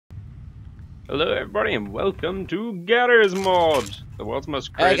Hello everybody and welcome to Gmod, the world's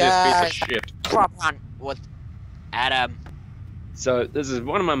most Hey craziest piece of guys, shit. crop hunt with Adam. So this is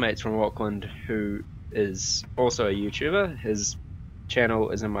one of my mates from Auckland who is also a YouTuber. His channel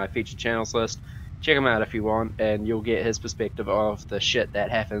is in my featured channels list. Check him out if you want and you'll get his perspective of the shit that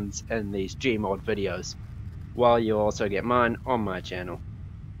happens in these Gmod videos. While you'll also get mine on my channel.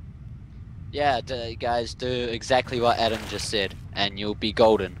 Yeah, guys, do exactly what Adam just said, and you'll be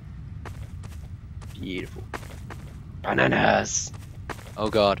golden. Beautiful. Bananas! Oh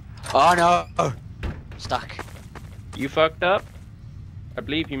god. Oh no! Stuck. You fucked up? I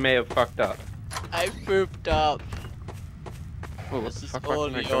believe you may have fucked up. I pooped up. Oh, what This the is fuck?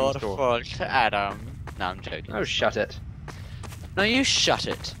 all your fault, Adam. No, I'm joking. Oh, shut it. No, you shut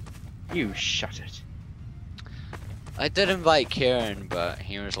it. You shut it. I did invite Kieran, but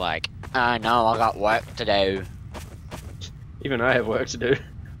he was like, I know, I got work to do. Even I have work to do.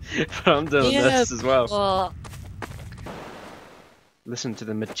 But I'm doing this as well. Listen to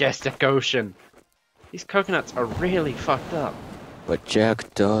the majestic ocean. These coconuts are really fucked up. But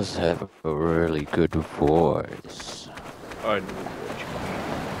Jack does have a really good voice. I know what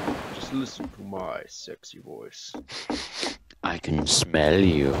you mean. Just listen to my sexy voice. I can smell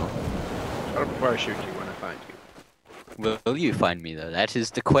you. Shut up before I shoot you when I find you. Will you find me though? That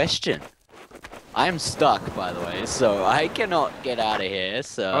is the question. I'm stuck, by the way, so I cannot get out of here,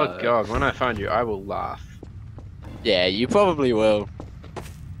 so... Oh god, when I find you, I will laugh. Yeah, you probably will.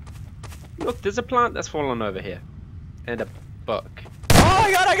 Look, there's a plant that's fallen over here. And a book. Oh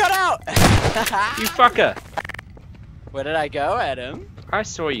my god, I got out! You fucker! Where did I go, Adam? I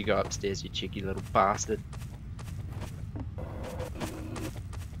saw you go upstairs, you cheeky little bastard.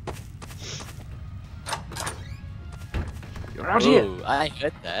 You're out here! Ooh, I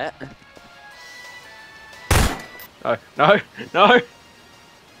heard that. Oh, no, no!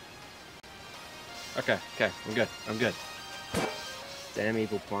 Okay, I'm good. Damn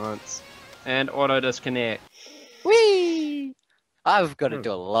evil plants. And auto disconnect. Whee! I've got to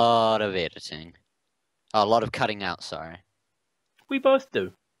do a lot of editing. Oh, a lot of cutting out, sorry. We both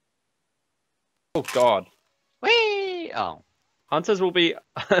do. Oh god. Whee! Oh. Hunters will be,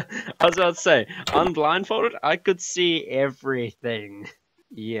 I was about to say, unblindfolded, I could see everything.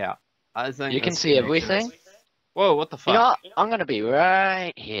 Yeah. I think You can this see makes everything? sense. Whoa, what the fuck? You know what? I'm gonna be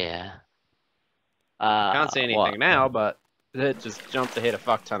right here. Can't see anything What? now, but it just jumped ahead a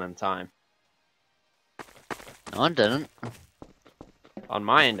fuck ton in time. No, I didn't. On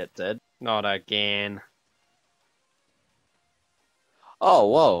my end it did. Not again. Oh,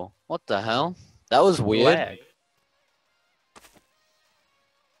 whoa. What the hell? That was weird. Lag.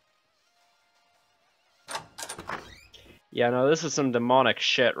 Yeah, no, this is some demonic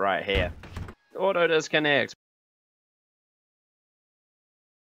shit right here. Auto disconnect.